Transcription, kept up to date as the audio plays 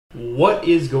What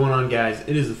is going on, guys?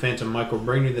 It is the Phantom Michael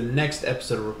bringing you the next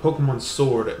episode of our Pokemon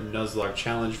Sword Nuzlocke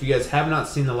Challenge. If you guys have not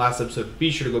seen the last episode,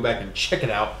 be sure to go back and check it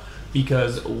out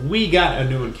because we got a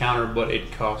new encounter, but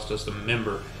it cost us a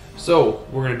member. So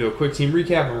we're going to do a quick team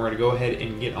recap and we're going to go ahead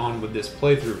and get on with this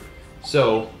playthrough.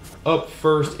 So up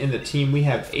first in the team, we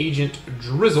have Agent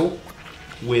Drizzle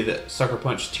with Sucker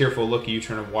Punch, Tearful, Lucky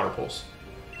U-Turn, and Water Pulse.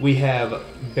 We have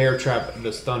Bear Trap the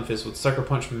Stunfisk with Sucker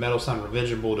Punch, Metal Sound, Revenge,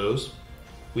 and Bulldoze.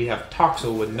 We have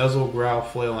Toxel with Nuzzle, Growl,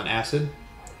 Flail, and Acid.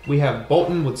 We have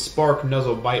Bolton with Spark,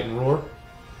 Nuzzle, Bite, and Roar.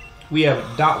 We have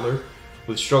Dottler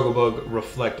with Struggle Bug,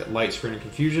 Reflect, Light Screen, and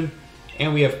Confusion.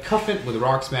 And we have Cuffant with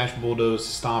Rock Smash, Bulldoze,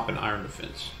 Stomp, and Iron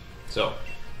Defense. So,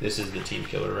 this is the team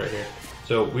killer right here.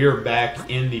 So, we are back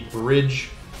in the bridge.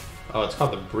 Oh, it's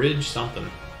called the bridge something.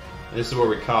 And this is where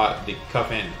we caught the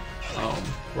Cuffant.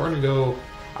 We're going to go...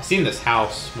 I seen this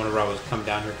house whenever I was coming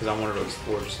down here because I wanted to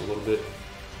explore just a little bit.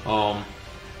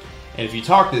 And if you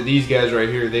talk to these guys right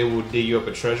here, they will dig you up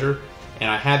a treasure. And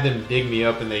I had them dig me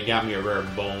up and they got me a rare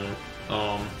bone.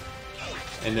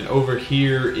 And then over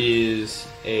here is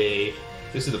a...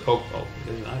 This is the Poke... Oh,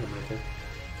 there's an item right there.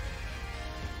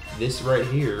 This right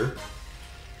here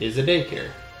is a daycare.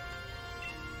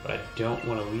 But I don't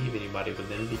want to leave anybody with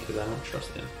them because I don't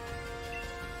trust them.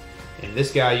 And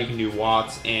this guy you can do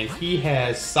Watts, and he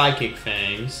has Psychic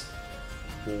Fangs.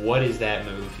 What is that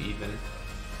move even?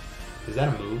 Is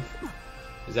that a move?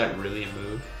 Is that really a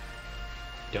move?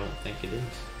 Don't think it is.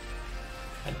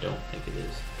 I don't think it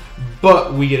is.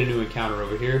 But we get a new encounter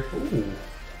over here. Ooh.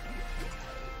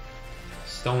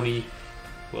 Stony.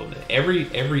 Well, every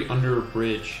under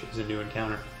bridge is a new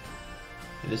encounter.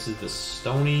 And this is the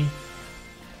Stony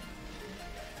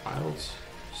Wilds.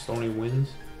 Stony Winds.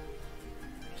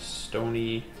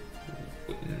 Stony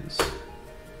Winds.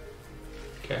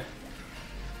 Okay.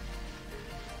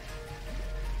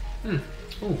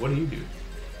 Oh, what do you do?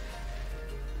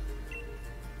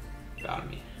 Battle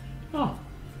me. Oh.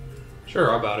 Sure,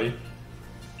 I'll battle you.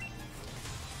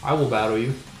 I will battle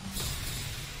you.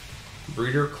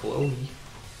 Breeder Chloe.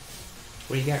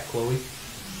 What do you got, Chloe?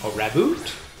 A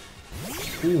Raboot?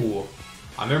 Ooh.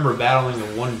 I remember battling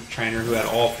the one trainer who had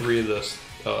all three of those.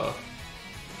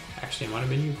 Actually, it might have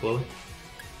been you, Chloe.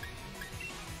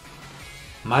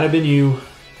 Might have been you.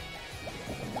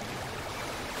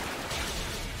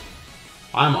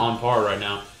 I'm on par right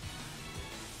now.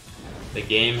 The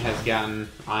game has gotten...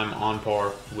 I'm on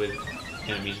par with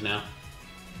enemies now.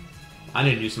 I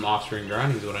need to do some off-screen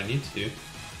grinding is what I need to do.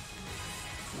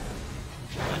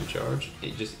 Time charge.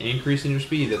 It just increasing your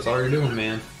speed. That's all you're doing,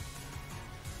 man.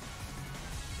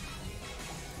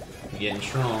 You're getting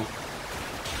strong.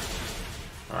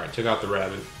 Alright, took out the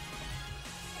rabbit.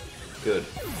 Good.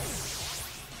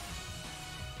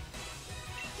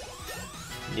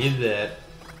 Need that.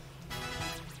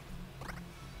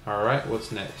 Alright,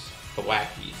 what's next?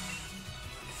 Thwacky.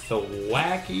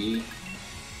 Thwacky?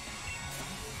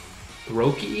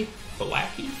 Throaky?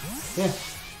 Thwacky? Yeah.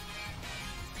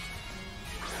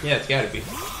 Yeah, it's gotta be.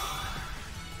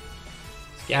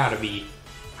 It's gotta be.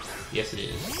 Yes, it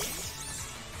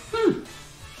is.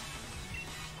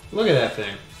 Look at that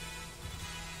thing.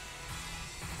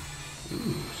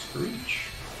 Ooh, Screech.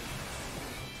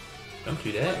 Don't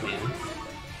do that, man.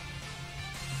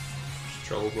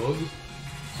 Struggle Bug.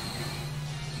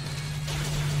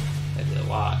 That did a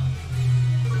lot.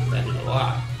 That did a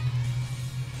lot.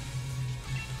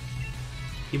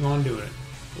 Keep on doing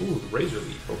it. Ooh, the Razor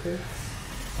Leaf, okay.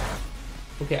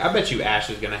 Okay, I bet you Ash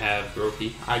is gonna have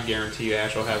Grokey. I guarantee you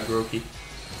Ash will have Grokey.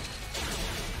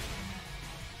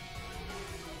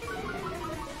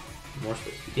 More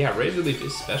yeah, Razor Leaf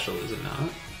is special, is it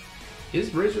not?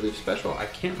 Is Razor Leaf special? I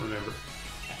can't remember.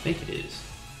 I think it is.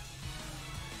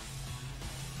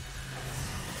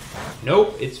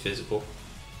 Nope, it's physical.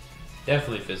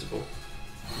 Definitely physical.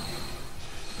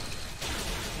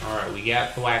 Alright, we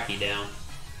got Thwacky down.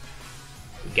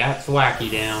 We got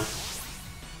Thwacky down.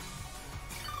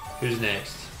 Who's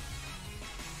next?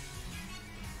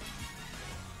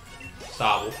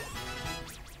 Sobble.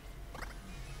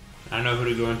 I know who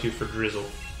to go into for Drizzle.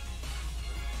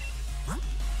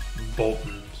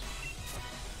 Bolton.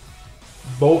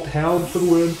 Bolt Hound for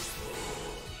the win.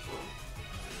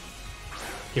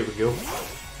 Here we go.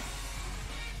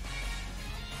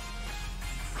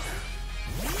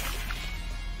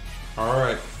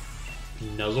 Alright.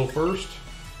 Nuzzle first.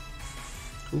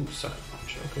 Ooh, Sucker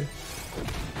Punch, okay.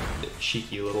 The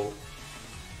cheeky little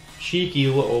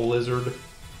lizard.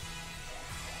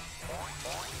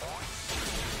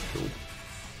 Cool.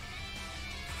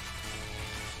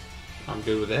 I'm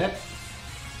good with that.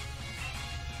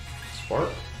 Spark.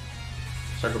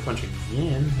 Sucker Punch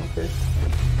again, okay.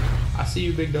 I see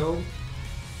you, big dog.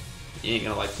 You ain't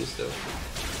gonna like this though.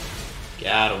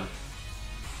 Got him.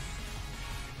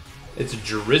 It's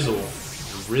Drizzle.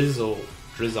 Drizzle.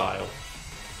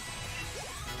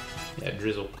 Yeah,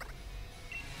 Drizzle.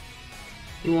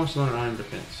 Who wants to learn Iron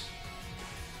Defense?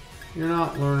 You're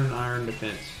not learning Iron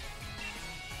Defense.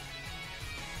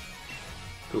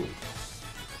 Cool.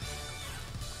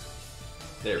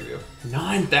 There we go.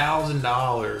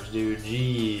 $9,000, dude.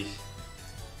 Jeez.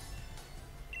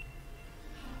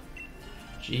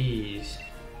 Jeez.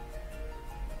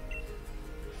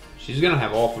 She's gonna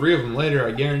have all three of them later,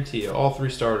 I guarantee you. All three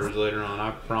starters later on,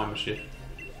 I promise you.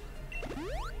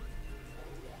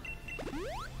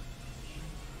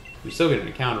 We still get an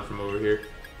encounter from over here.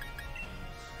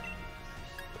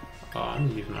 Oh, I'm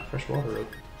gonna use my fresh water up.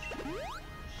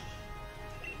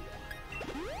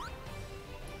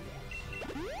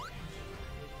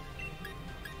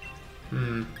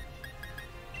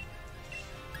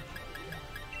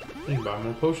 I can buy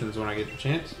more potions when I get the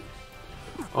chance.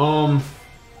 I'm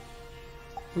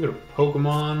gonna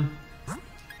Pokemon. I'm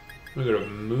gonna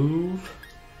move.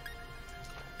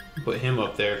 Put him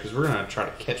up there because we're gonna try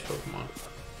to catch Pokemon.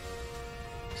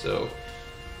 So,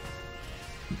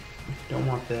 don't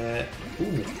want that.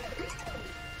 Ooh,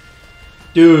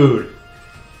 dude,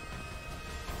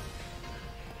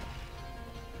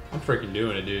 I'm freaking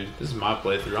doing it, dude. This is my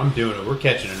playthrough. I'm doing it. We're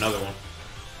catching another one.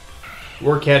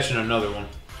 We're catching another one.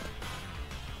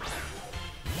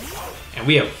 And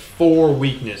we have 4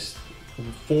 weak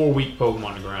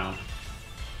Pokemon to ground.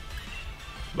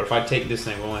 But if I take this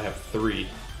thing, we only have 3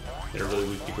 that are really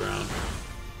weak to ground.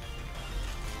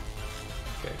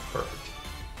 Okay, perfect.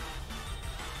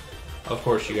 Of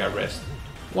course you got rest.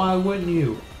 Why wouldn't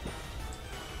you?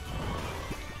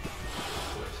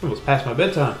 It's almost past my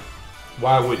bedtime.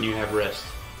 Why wouldn't you have rest?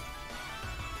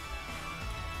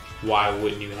 Why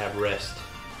wouldn't you have rest?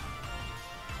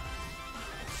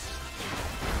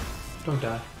 Don't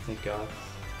die, thank God.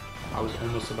 I was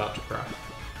almost about to cry.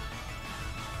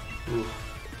 Ooh.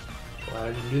 Glad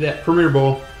I didn't do that. Premier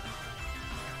Bowl.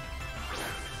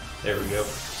 There we go.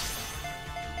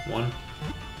 1,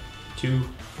 2,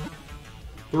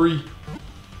 3.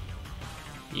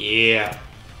 Yeah.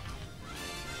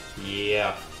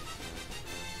 Yeah.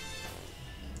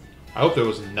 I hope there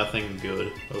was nothing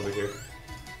good over here.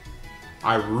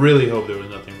 I really hope there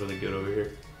was nothing really good over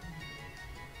here.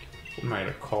 What am I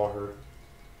gonna call her?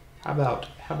 How about,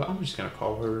 I'm just gonna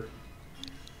call her,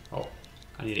 oh,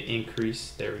 I need to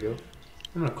increase, there we go.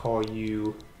 I'm gonna call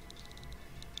you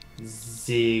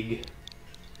Zig.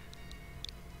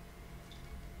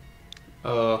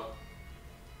 I'm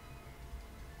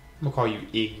gonna call you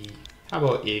Iggy. How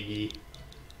about Iggy?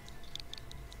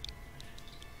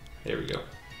 There we go.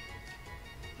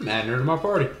 I'm adding her to my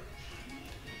party.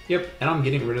 Yep, and I'm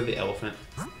getting rid of the elephant.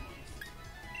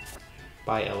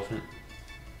 Bye, elephant.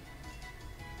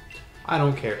 I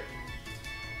don't care.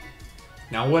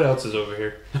 Now, what else is over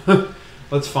here?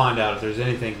 Let's find out if there's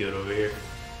anything good over here.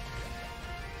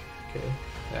 Okay.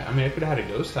 I mean, I could have had a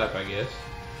ghost type, I guess.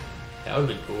 That would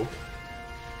have been cool.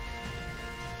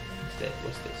 What's that?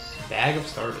 What's this? Bag of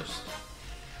Stardust.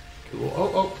 Cool.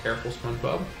 Oh, oh, careful,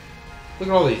 SpongeBob. Look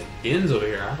at all these dens over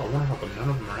here. I don't wonder how come none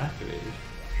of them are activated.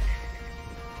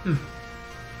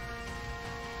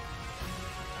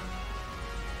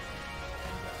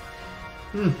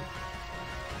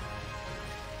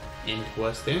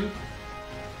 Interesting.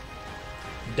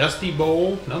 Dusty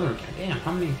Bowl. Another one. Damn,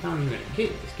 how many are you gonna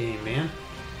get in this game, man?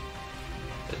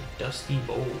 The Dusty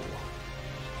Bowl.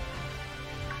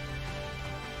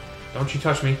 Don't you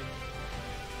touch me.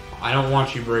 I don't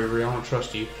want you, Bravery. I don't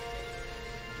trust you.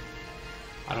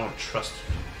 I don't trust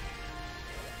you.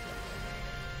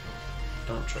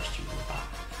 Don't trust you. Ah,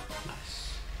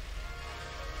 nice.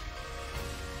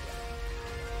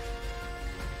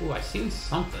 Ooh, I seen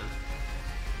something.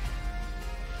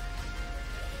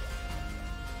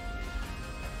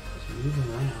 It's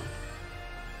moving around.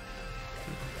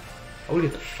 I would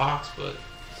get the fox, but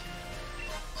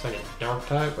it's like a dark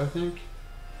type, I think.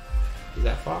 Is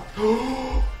that fox?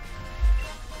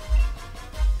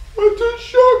 It's a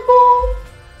shuckle!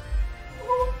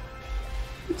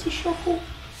 It's a shuckle.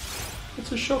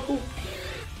 It's a shuckle.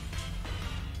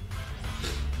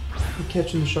 We're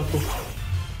catching the shuckle.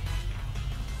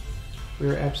 We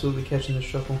are absolutely catching the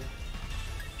shuckle.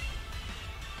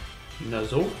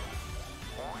 Nuzzle.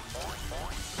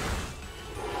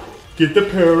 Get the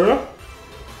para.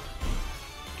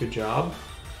 Good job.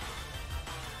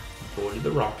 Avoided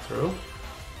the rock throw.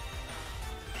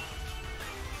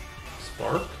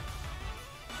 Spark.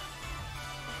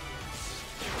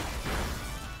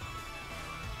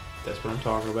 That's what I'm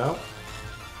talking about.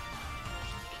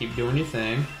 Keep doing your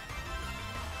thing.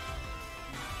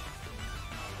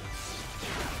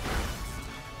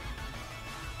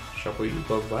 Shuffle you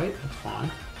bug bite, that's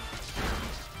fine.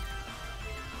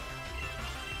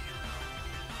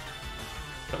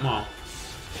 Come on.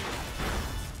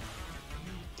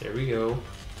 There we go.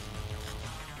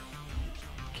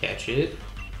 Catch it.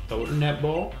 Throw it in that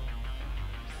ball.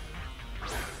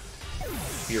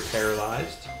 You're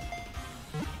paralyzed.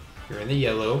 You're in the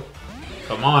yellow.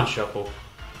 Come on, Shuffle.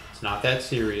 It's not that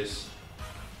serious.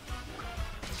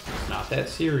 It's not that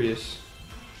serious.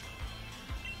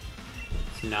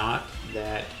 It's not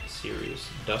that serious.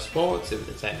 Dust Ball, it's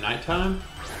at nighttime.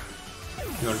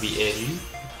 You want to be edgy?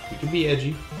 We can be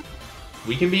edgy.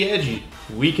 We can be edgy.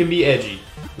 We can be edgy.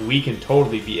 We can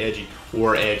totally be edgy.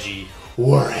 We're edgy.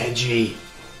 We're edgy.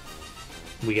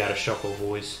 We gotta Shuffle,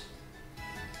 boys.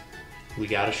 We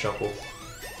gotta Shuffle.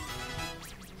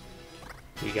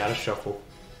 We gotta Shuffle.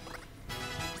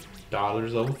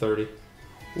 Dollar's level 30.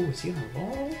 Ooh, is he gonna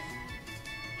evolve?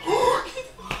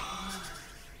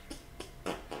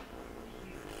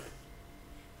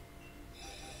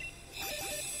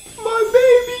 My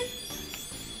baby!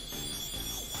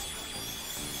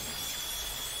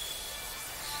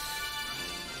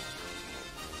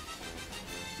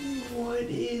 What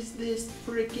is this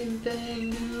freaking thing,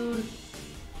 dude?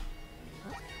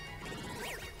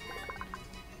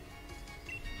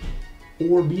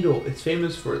 Orbeetle. It's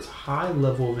famous for its high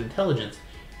level of intelligence,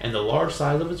 and the large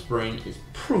size of its brain is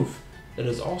proof that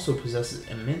it also possesses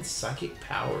immense psychic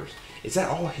powers. Is that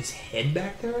all his head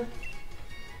back there?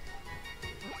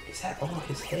 Is that all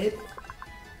his head?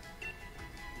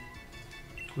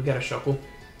 We got a Shuckle.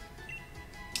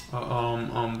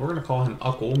 We're gonna call him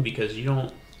Uckle because you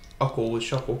don't Uckle with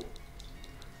Shuckle.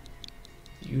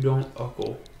 You don't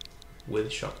Uckle with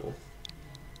Shuckle.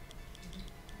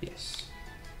 Yes.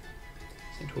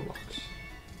 Into a box.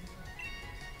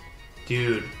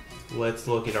 Dude, let's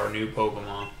look at our new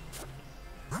Pokemon.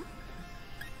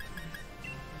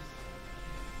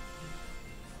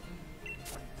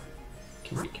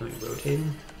 Can we rotate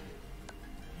him?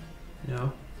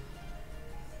 No.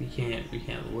 We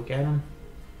can't look at him.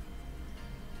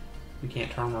 We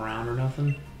can't turn him around or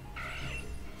nothing.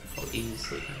 Oh, he's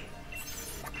sleeping.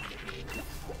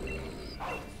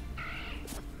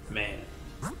 Man.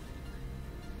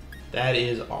 That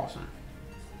is awesome.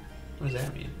 What does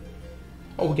that mean?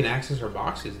 Oh, we can access our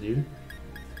boxes, dude.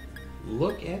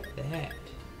 Look at that.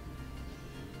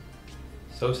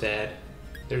 So sad.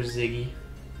 There's Ziggy.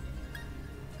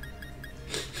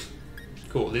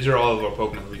 Cool. These are all of our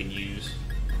Pokemon we can use.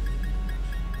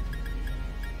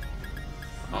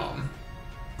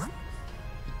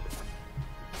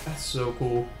 That's so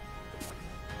cool.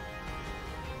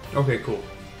 Okay, cool.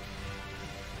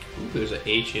 Ooh, there's an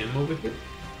HM over here.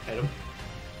 Item.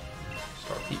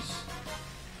 Star piece.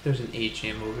 There's an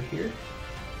HM over here.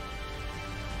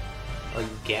 A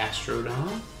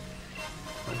Gastrodon.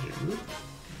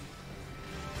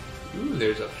 Ooh,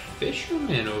 there's a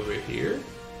Fisherman over here.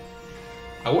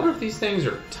 I wonder if these things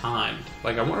are timed.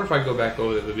 Like, I wonder if I go back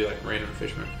over there, they'll be like random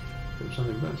Fisherman. There's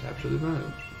something brilliant. Absolutely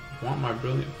brilliant. Want my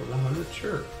brilliant for 100?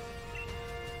 Sure.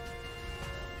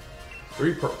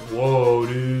 3 per. Whoa,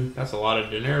 dude. That's a lot of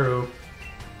dinero.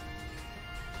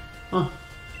 Huh.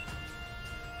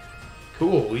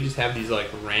 Cool. We just have these like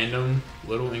random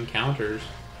little encounters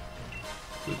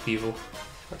with people.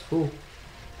 That's cool.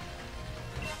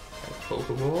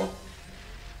 Pokeball.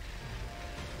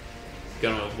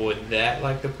 Gonna avoid that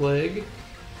like the plague.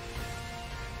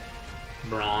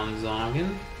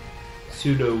 Bronzong.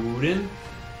 Pseudo-Wooden.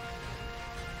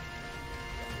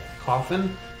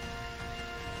 Coffin.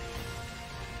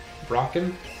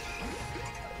 Brocken.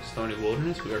 Stony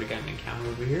Wilderness. We already got an encounter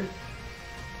over here.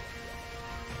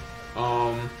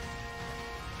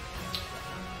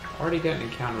 Already got an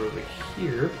encounter over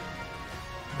here.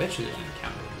 I bet you there's an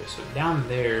encounter over there. So down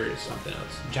there is something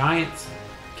else. Giant's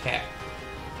Cap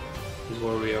is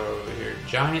where we are over here.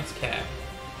 Giant's Cap.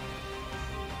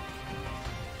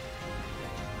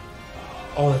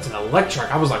 Oh, that's an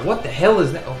Electric. I was like, what the hell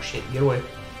is that? Oh shit, get away.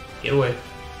 Get away.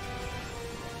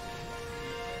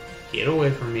 Get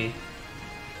away from me.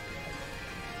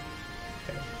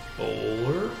 Okay.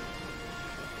 Bowler.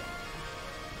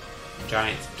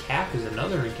 Giant's Cap is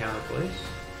another encounter place.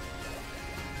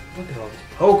 Look at all these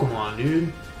Pokemon,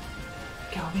 dude.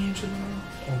 Galvantula.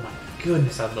 Oh my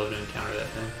goodness, I'd love to encounter that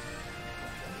thing.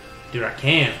 Dude, I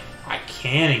can. I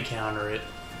can encounter it.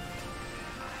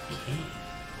 I can.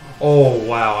 Oh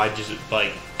wow, I just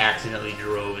like accidentally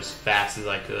drove as fast as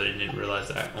I could and didn't realize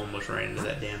that I almost ran into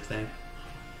that damn thing.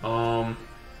 Who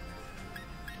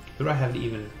do I have to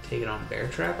even take it on? Bear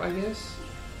Trap, I guess?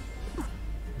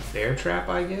 Bear trap,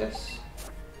 I guess.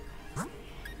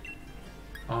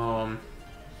 I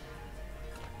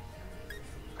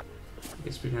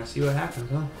guess we're gonna see what happens,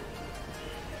 huh?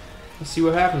 Let's see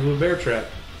what happens with bear trap.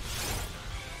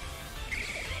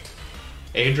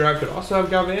 A-Drive could also have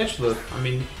Galvantula. I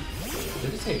mean,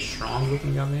 did it say strong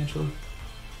looking Galvantula?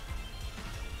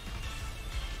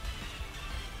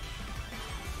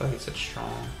 I thought it said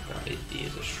strong. It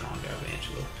is a strong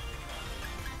Galvantula.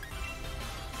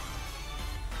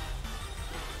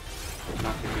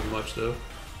 Not gonna do much though.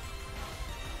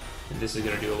 And this is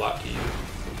gonna do a lot to you.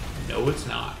 No, it's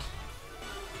not.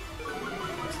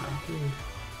 That's not good.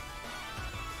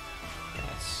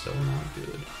 That's so not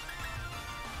good.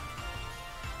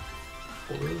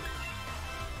 Hold it.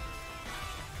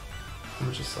 How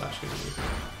much is Slash gonna do?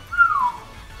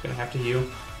 Gonna have to heal.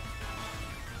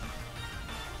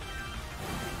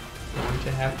 Going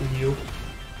to have to heal.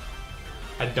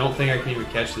 I don't think I can even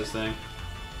catch this thing.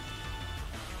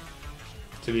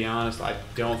 To be honest, I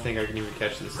don't think I can even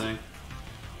catch this thing.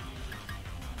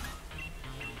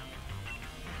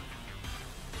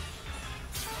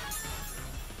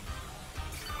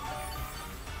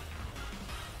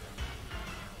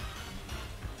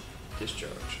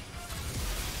 Discharge.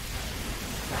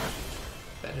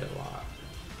 That did a lot.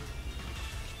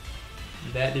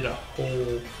 That did a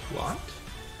whole lot.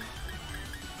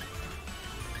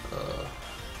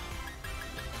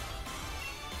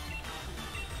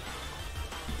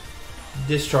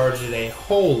 Discharged it a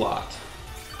whole lot.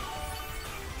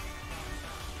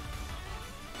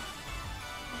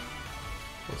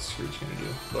 What's Screech gonna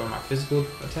do? Lower my physical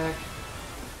attack?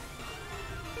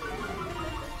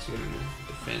 What's he gonna do?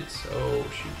 Defense. Oh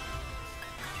shoot.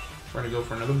 We're gonna go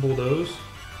for another bulldoze.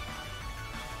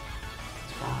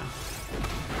 It's fine.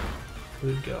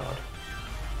 Good God.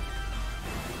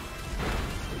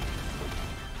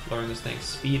 Lowering this thing's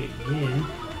speed again.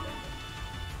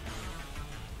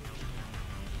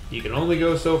 You can only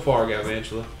go so far,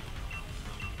 Galvantula.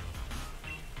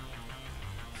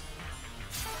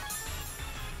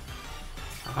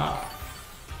 Aha.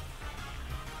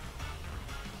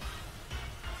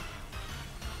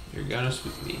 You're gonna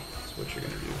sweep me. That's what you're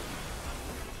gonna do.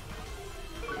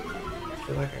 I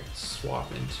feel like I could swap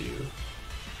into...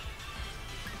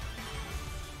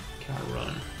 Can I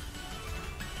run?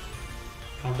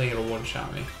 I don't think it'll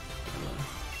one-shot me.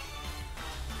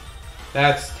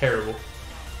 That's terrible.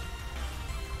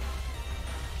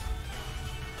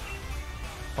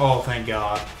 Oh, thank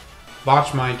God.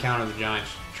 Botched my encounter the giant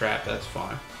trap, that's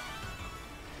fine.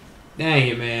 Dang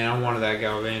it, man. I wanted that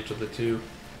Galvantula too.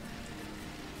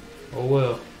 Oh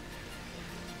well.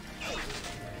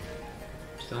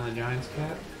 Still in the Giant's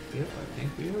cap? Yep, I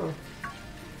think we are. I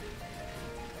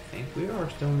think we are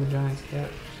still in the Giant's cap.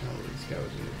 I don't know where this guy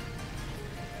was in.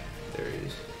 There he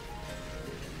is.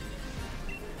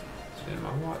 Spin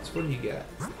my watts. What do you got?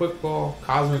 Quick Ball,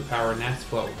 Cosmic Power, Nasty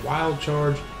Flow, Wild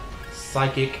Charge,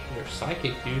 Psychic. You're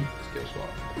Psychic, dude. Skill swap.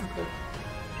 Okay.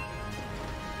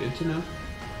 Good to know.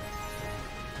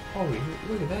 Oh,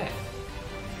 look at that.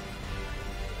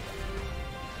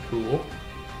 Cool.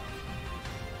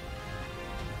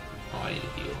 Oh, I need to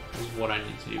heal. This is what I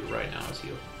need to do right now is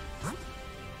heal.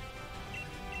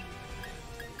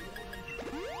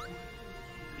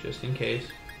 Just in case.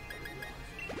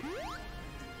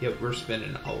 Yep, we're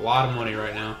spending a lot of money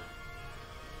right now.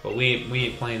 But we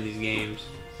ain't playing these games.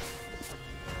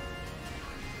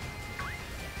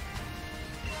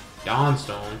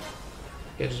 Dawnstone.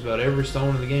 Get just about every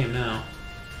stone in the game now.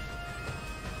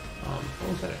 What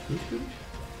was that, a Hoot Hoot?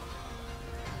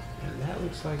 And that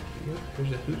looks like, yep,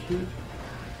 there's a Hoot Hoot.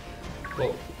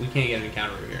 Well, we can't get an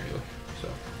encounter over here anyway, so.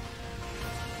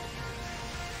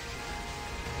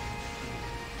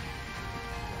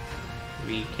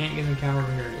 We can't get an encounter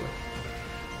over here anyway.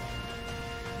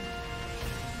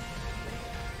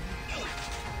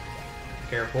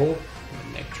 Careful,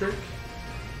 Electric.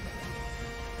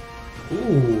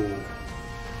 Ooh.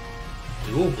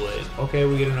 Dual Blade. Okay,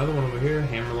 we get another one over here.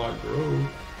 Hammerlock Grove.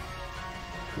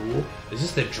 Cool. Is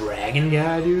this the dragon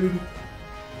guy, dude?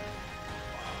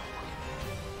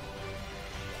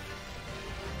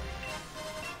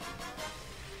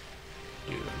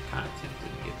 Dude, I'm kind of tempted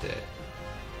to get that.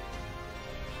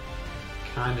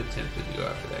 Kind of tempted to go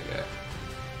after that guy.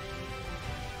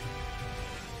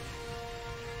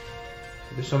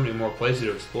 There's so many more places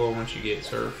to explore once you get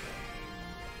Surf.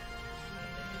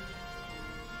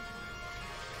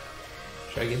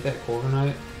 Should I get that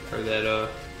Corviknight? Or that,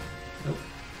 nope.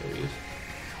 There he is.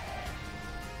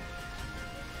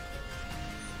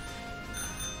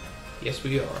 Yes,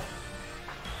 we are.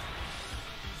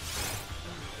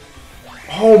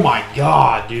 Oh my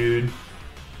God, dude.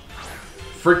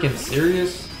 freaking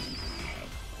serious?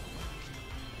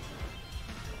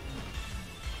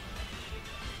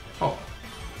 Oh.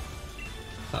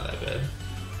 It's not that bad.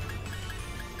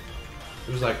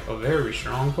 It was like a very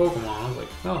strong Pokemon. I was like,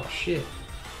 oh shit.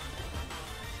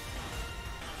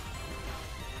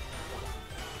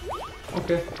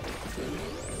 Okay.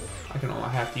 I can only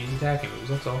have to use attacking moves,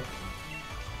 that's all.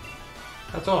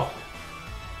 That's all.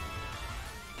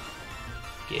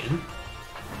 Again.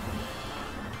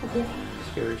 Okay.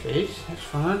 Scary Face, that's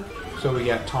fine. So we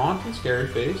got Taunt and Scary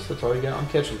Face. That's all you got. I'm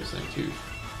catching this thing too.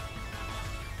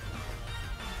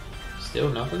 Still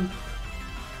nothing?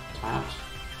 Taunt.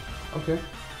 Okay,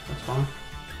 that's fine.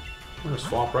 We're gonna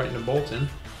swap right into Bolton.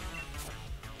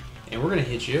 And we're gonna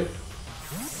hit you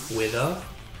with a...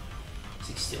 Is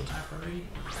he Steel type already?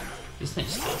 This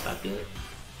thing's Steel type yet?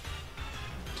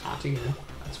 Taunt again.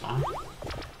 That's fine.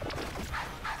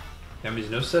 That means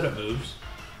no setup moves.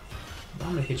 But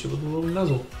I'm gonna hit you with a little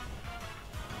Nuzzle.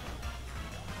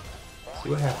 See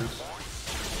what happens.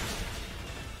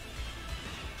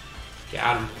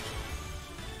 Got him.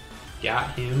 Got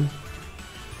him.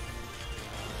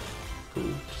 Cool.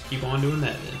 Just keep on doing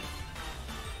that then.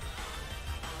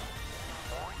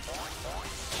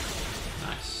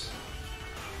 Nice.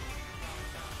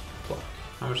 Pluck.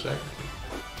 How much is that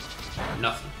gonna do?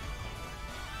 Nothing.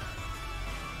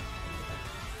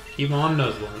 Keep on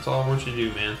nuzzling. That's all I want you to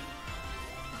do, man.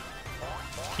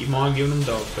 Keep on giving them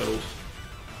dog cuddles.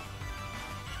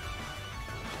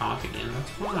 Taunt again. That's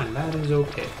fine. That is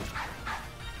okay.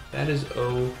 That is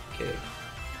okay.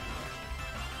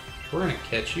 We're gonna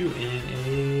catch you in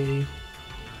a...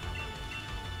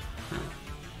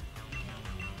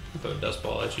 I'll throw a dust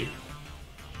ball at you.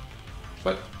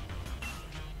 What?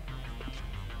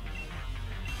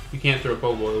 You can't throw a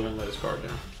Pokeball, it won't let his card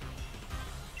down.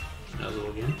 Nuzzle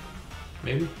again.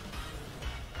 Maybe?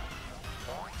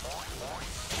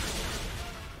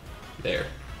 There.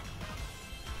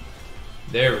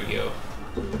 There we go.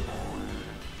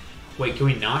 Wait, can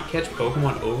we not catch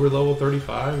Pokemon over level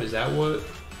 35? Is that what...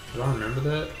 Do I remember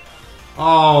that?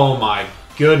 Oh my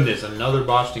goodness, another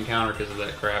botched encounter because of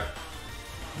that crap.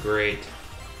 Great.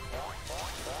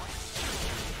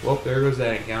 Well, there goes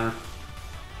that encounter.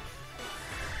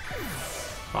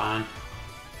 Fine.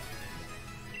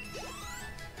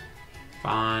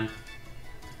 Fine.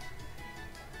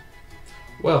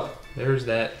 Well, there's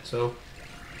that, so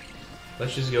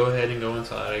let's just go ahead and go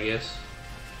inside, I guess.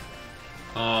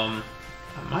 I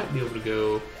might be able to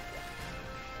go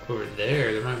over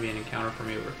there. There might be an encounter for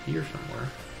me over here somewhere.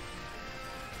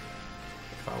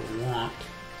 If I want.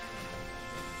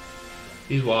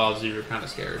 These wild zoos are kind of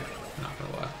scary, I'm not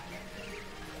gonna lie.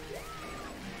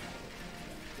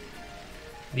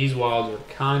 These wilds are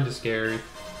kind of scary.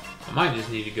 I might just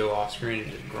need to go off screen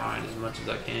and just grind as much as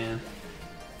I can.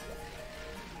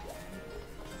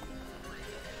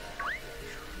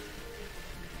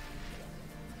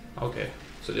 Okay,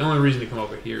 so the only reason to come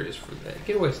over here is for that.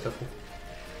 Get away, Stuffle.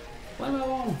 Leave me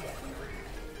alone.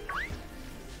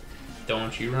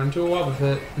 Don't you run to a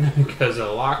Wobbuffet, because the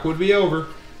lock would be over.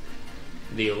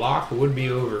 The lock would be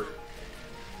over.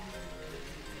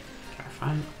 Can I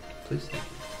find... Please thank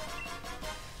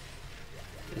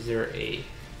you. Is there a...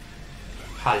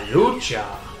 Halucha?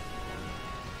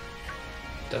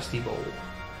 Dusty Bowl.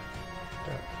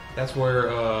 That's where,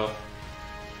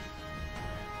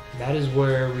 that is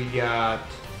where we got...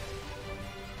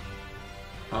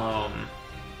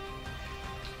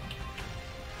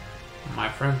 my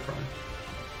friend from.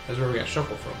 That's where we got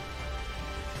Shuckle from.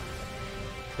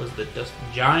 Was the Dust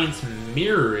Giant's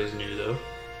Mirror is new though.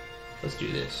 Let's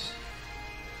do this.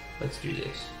 Let's do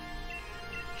this.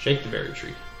 Shake the berry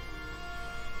tree.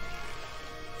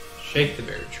 Shake the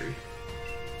berry tree.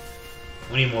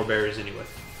 We need more berries anyway.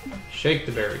 Shake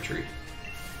the berry tree.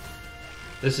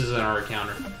 This isn't our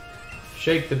encounter.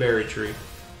 Shake the berry tree.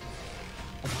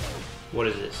 What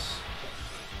is this?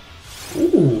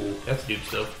 Ooh, that's dupe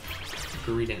stuff.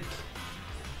 Gradient.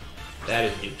 That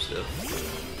is dupe stuff.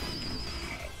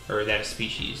 Or that is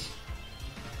species.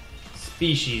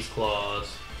 Species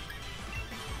claws.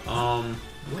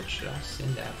 What should I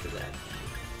send after that?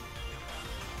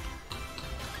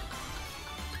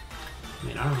 I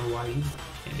mean, I don't know why you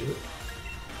can't do it.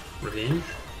 Revenge?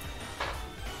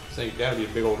 This ain't gotta be a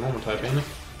big old normal type, ain't it?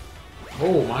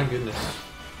 Oh my goodness.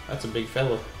 That's a big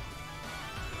fella.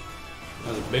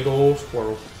 That's a big old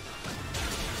squirrel.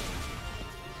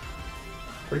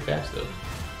 Pretty fast though.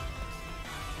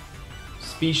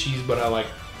 Species, but I like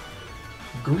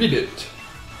Gradient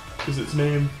because it's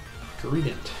named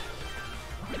Gradient.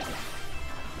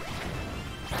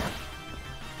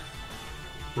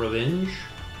 Revenge.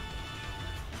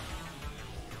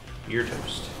 You're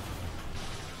toast.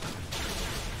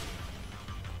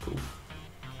 Cool.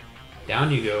 Down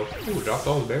you go. Ooh, dropped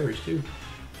all the berries too.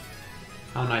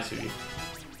 How nice of you.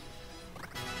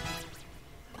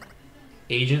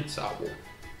 Agent Sobble.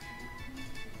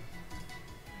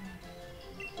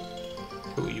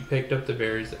 Cool, you picked up the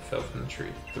berries that fell from the tree.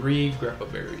 3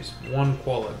 grappa berries, 1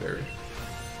 koala berry.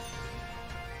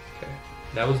 Okay,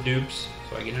 that was dupes,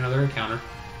 so I get another encounter.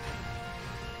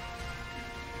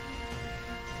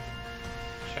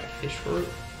 Should I fish for it?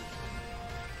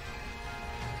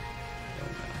 Don't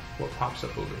know. What pops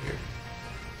up over here?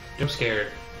 I'm scared.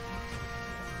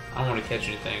 I don't want to catch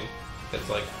anything that's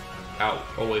like out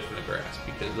away from the grass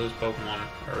because those Pokemon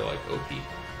are like OP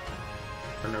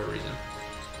for no reason.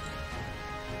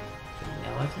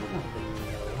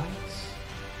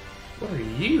 What are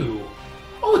you?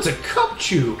 Oh, it's a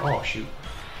Cubchoo! Oh, shoot.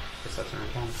 Guess that's an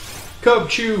encounter.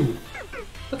 Cubchoo!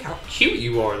 Look how cute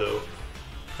you are, though.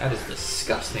 That is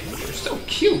disgusting. You're so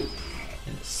cute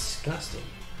and disgusting.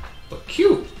 But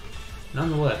cute!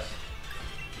 Nonetheless.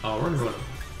 Oh, we're gonna go to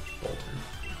Bolton.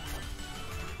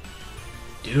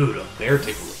 Dude, a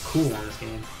Beartic would look cool on this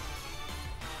game.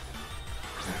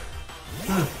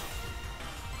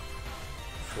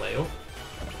 Flail.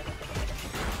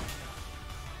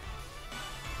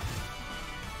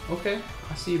 Okay,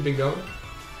 I see you, big dog.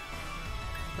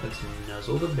 Let's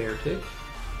nuzzle the Beartic.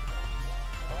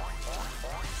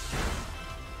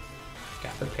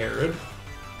 Got the Parrot.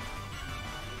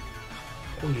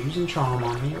 Oh, you're using Charm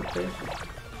on me, okay.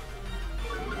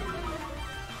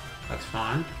 That's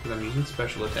fine, because I'm using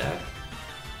Special Attack.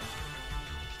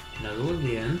 Nuzzle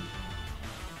again.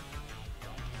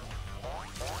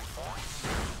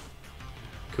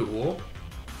 Cool.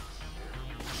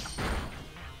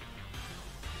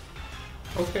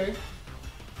 Okay.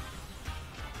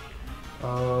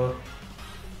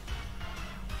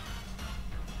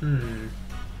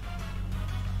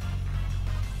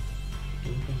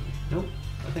 Nope.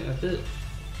 I think that's it.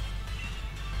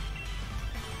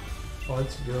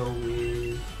 Let's go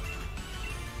with...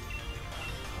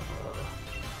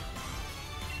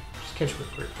 just catch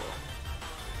with Great Ball.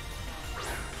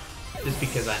 Just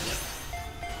because I know.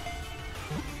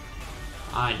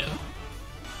 I know.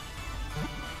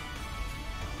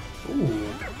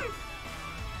 Ooh.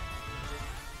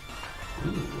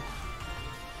 Ooh.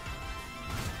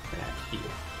 That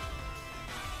heal.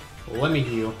 Well, let me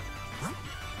heal.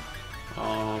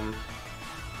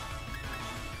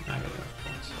 I got enough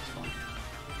points, that's fine.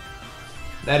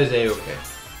 That is A-okay.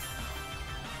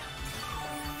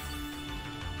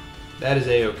 That is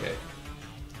A-okay.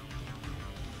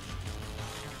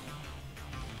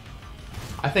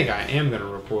 I think I am going to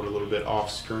record a little bit off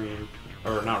screen,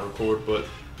 or not record, but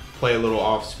play a little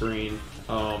off screen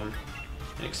and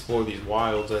explore these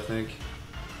wilds, I think.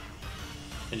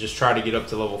 And just try to get up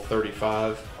to level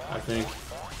 35, I think.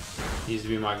 Needs to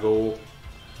be my goal.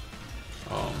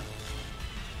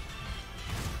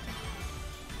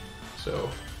 So,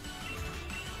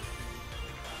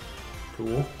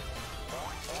 cool.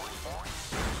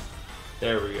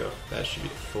 There we go. That should be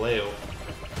a flail.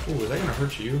 Ooh, is that gonna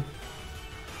hurt you?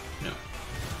 No.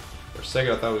 For a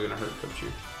second I thought it was gonna hurt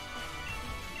Cubchoo.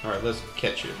 Alright, let's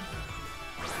catch you.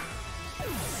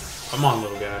 Come on,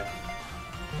 little guy.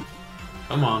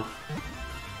 Come on.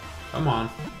 Come on.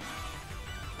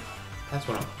 That's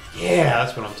what I'm... yeah,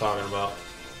 that's what I'm talking about.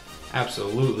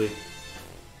 Absolutely.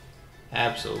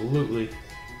 Absolutely.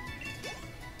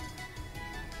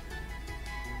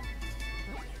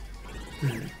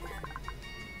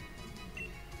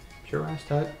 Pure ice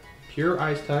type. Pure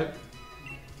ice type.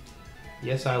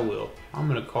 Yes, I will. I'm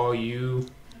gonna call you...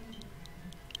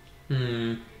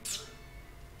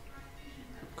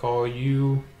 Call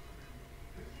you...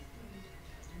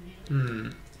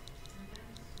 I'll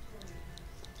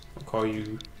call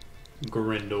you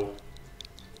Grindel.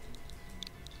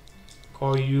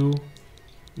 Call you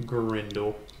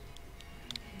Grindel.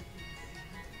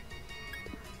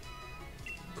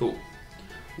 Cool.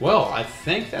 Well, I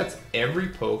think that's every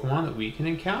Pokemon that we can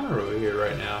encounter over here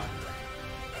right now.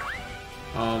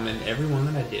 And everyone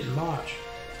that I didn't botch.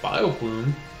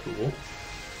 Bioplume, cool.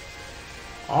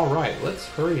 Alright, let's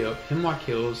hurry up. Hemlock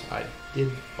Hills, I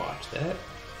did botch that.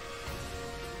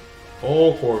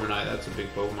 Oh, Corviknight, that's a big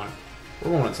Pokemon.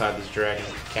 We're going inside this dragon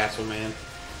castle, man.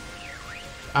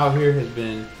 Out here has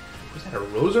been... was that a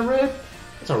Roserade?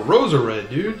 That's a Roserade,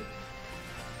 dude.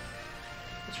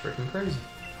 That's freaking crazy.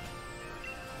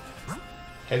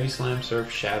 Heavy Slam,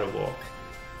 Surf, Shadow Ball.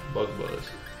 Bug Buzz.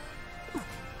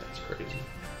 That's crazy.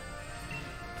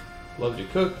 Love to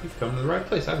cook. You've come to the right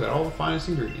place. I've got all the finest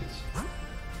ingredients.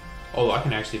 Oh, I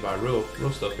can actually buy real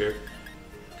stuff here.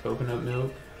 Coconut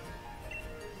milk.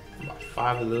 I'm gonna buy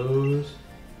 5 of those.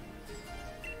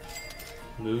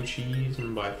 Moo cheese,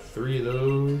 I'm gonna buy 3 of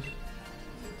those.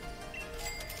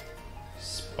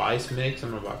 Spice mix,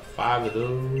 I'm gonna buy 5 of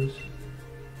those.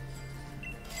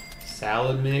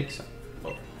 Salad mix,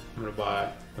 oh, I'm gonna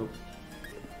buy, nope.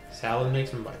 Salad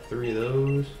mix, I'm gonna buy 3 of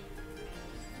those.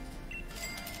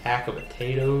 Pack of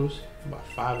potatoes, I'm gonna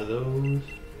buy 5 of those.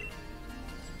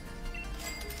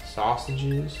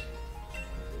 Sausages,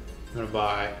 I'm gonna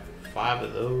buy 5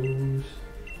 of those.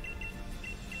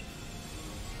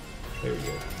 There we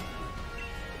go.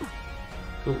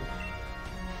 Cool.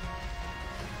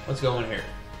 Let's go in here.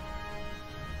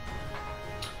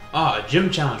 Ah, gym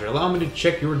challenger. Allow me to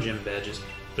check your gym badges.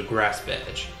 The grass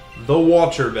badge, the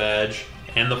water badge,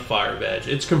 and the fire badge.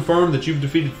 It's confirmed that you've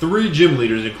defeated 3 gym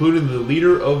leaders, including the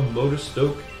leader of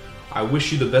Motostoke. I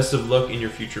wish you the best of luck in your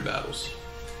future battles.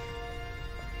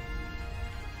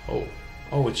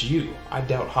 Oh, it's you. I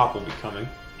doubt Hop will be coming.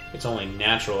 It's only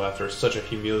natural after such a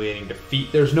humiliating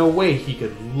defeat. There's no way he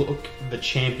could look the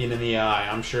champion in the eye.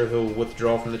 I'm sure he'll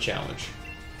withdraw from the challenge.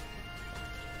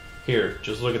 Here,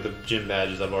 just look at the gym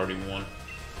badges I've already won.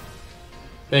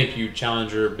 Thank you,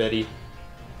 Challenger Betty.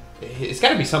 It's got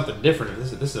to be something different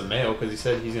if this is a male, because he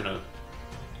said he's gonna...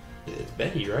 It's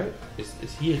Betty, right? Is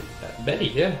he Betty?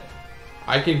 Yeah.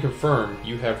 I can confirm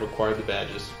you have required the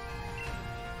badges.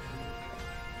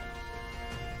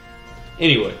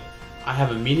 Anyway, I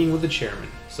have a meeting with the chairman,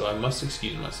 so I must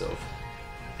excuse myself.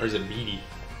 Or is it Beatty?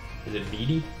 Is it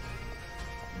Beatty?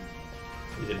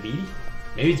 Is it Beatty?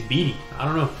 Maybe it's Beatty. I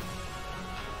don't know.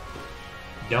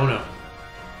 Don't know.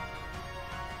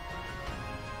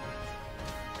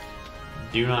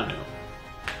 Do not know.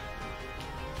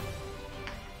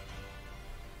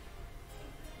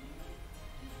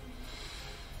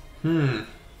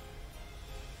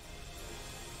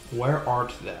 Where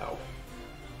art thou?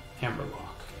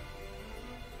 Hammerlock.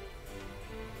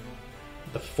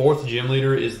 The 4th gym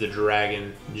leader is the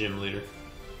dragon gym leader.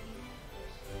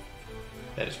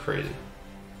 That is crazy.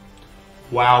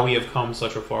 Wow, we have come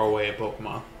such a far way in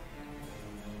Pokemon.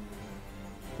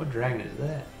 What dragon is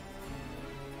that?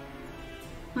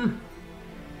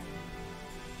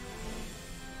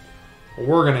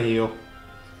 We're gonna heal.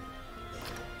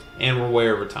 And we're way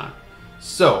over time.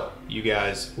 So, you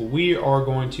guys, we are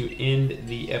going to end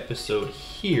the episode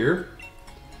here.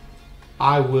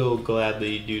 I will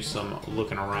gladly do some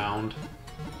looking around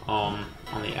on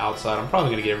the outside. I'm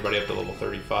probably going to get everybody up to level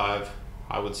 35,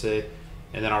 I would say.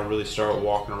 And then I'll really start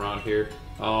walking around here.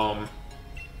 But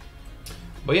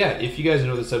yeah, if you guys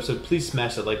enjoyed this episode, please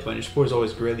smash that like button. Your support is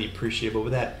always greatly appreciated. But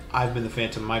with that, I've been the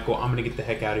Phantom Michael. I'm going to get the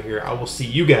heck out of here. I will see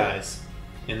you guys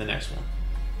in the next one.